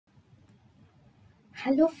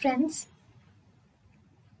Hello friends,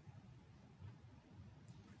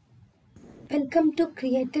 welcome to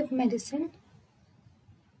Creative Medicine.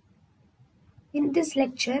 In this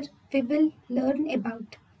lecture, we will learn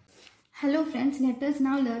about. Hello friends, let us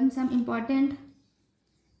now learn some important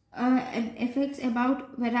effects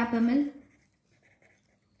about verapamil.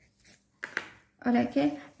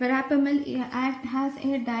 Okay, verapamil has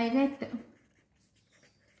a direct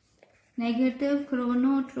negative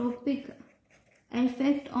chronotropic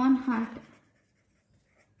effect on heart.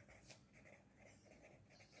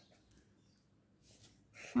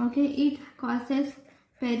 Okay, it causes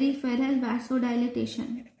peripheral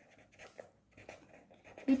vasodilatation.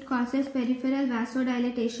 It causes peripheral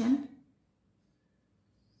vasodilatation.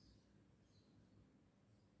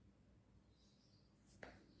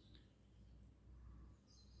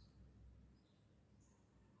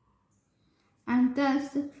 And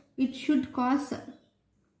thus it should cause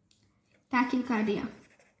tachycardia,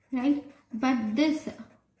 right? But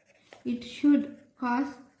it should cause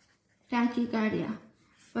tachycardia,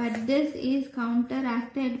 but this is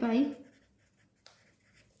counteracted by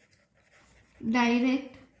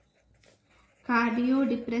direct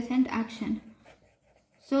cardiodepressant action.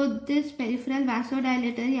 So this peripheral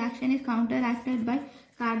vasodilatory action is counteracted by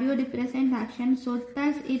cardiodepressant action, so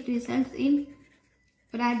thus it results in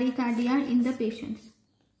bradycardia in the patients.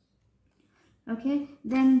 Okay,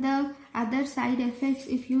 then the other side effects,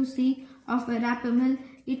 if you see, of verapamil,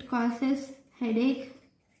 it causes headache,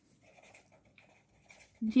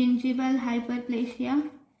 gingival hyperplasia,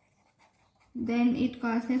 then it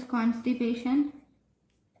causes constipation.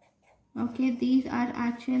 Okay, these are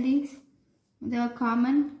actually the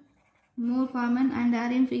more common and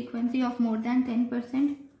are in frequency of more than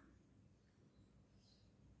 10%.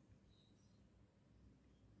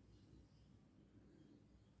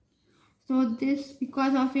 So this,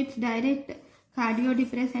 because of its direct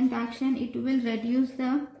cardiodepressant action, it will reduce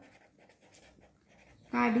the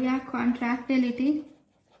cardiac contractility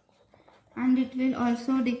and it will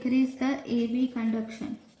also decrease the AV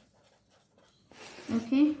conduction.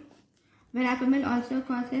 Okay, verapamil also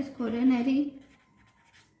causes coronary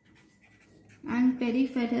and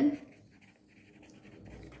peripheral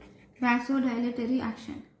vasodilatory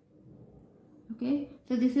action. Okay,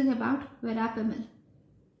 so this is about verapamil.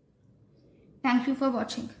 Thank you for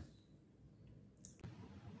watching.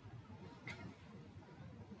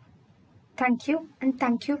 Thank you and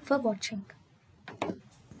thank you for watching.